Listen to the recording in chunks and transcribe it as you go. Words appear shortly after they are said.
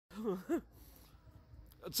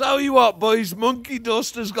I tell you what, boys, monkey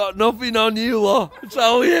dust has got nothing on you lot. I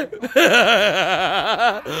tell you.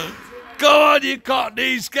 Go on, you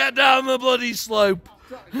Cockneys, get down the bloody slope.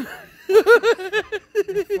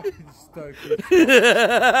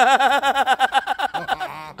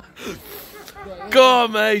 Go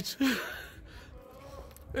on, mate.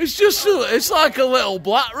 It's just, it's like a little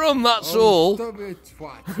black run, that's all. Don't be a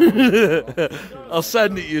twat. I'll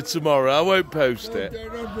send it you tomorrow, I won't post it.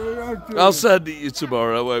 I'll send it you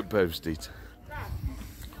tomorrow, I won't post it.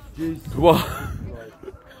 What?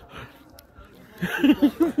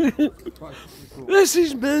 This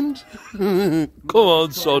is mint. Come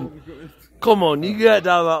on, son. Come on, you get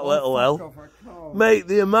down that little hill. Mate,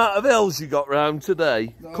 the amount of hills you got round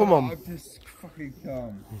today. Come on. I just fucking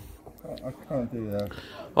can't. I can't do that.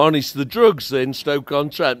 Honest, the drugs in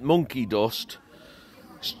Stoke-on-Trent, monkey dust,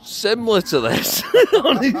 similar to this.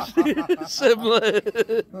 Honestly, similar.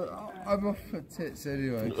 I'm off for tits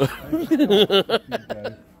anyway.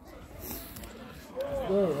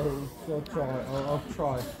 I'll try. I'll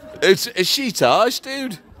try. It's sheet ice,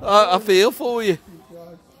 dude. I feel for you.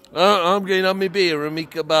 I'm going to have my beer and my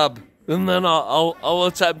kebab, and then I'll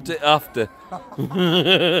attempt it after.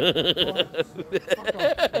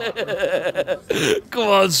 Come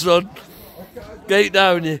on, son. Get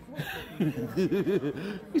down here.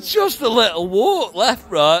 It's just a little walk.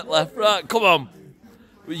 Left, right, left, right. Come on.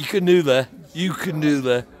 But you can do there. You can do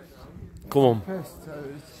there. Come on.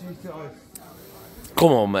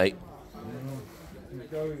 Come on, mate.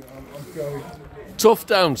 I'm going. Tough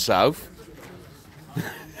down south.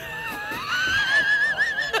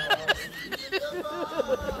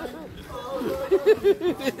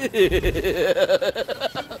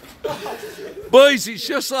 Boys, it's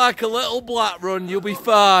just like a little black run, you'll be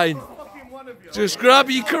fine. Just grab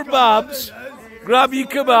your kebabs. Grab your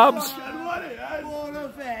kebabs.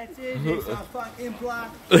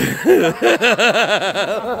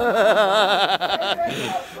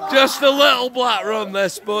 Just a little black run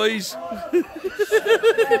this, boys.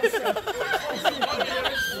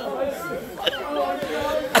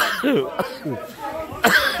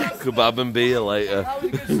 Kebab and beer later.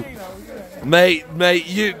 mate,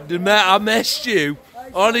 I missed you.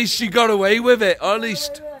 Honest, you got away with it,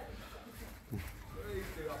 honest.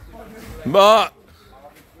 Mark.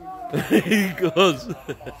 He goes.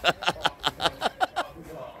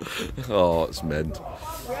 Oh, it's meant.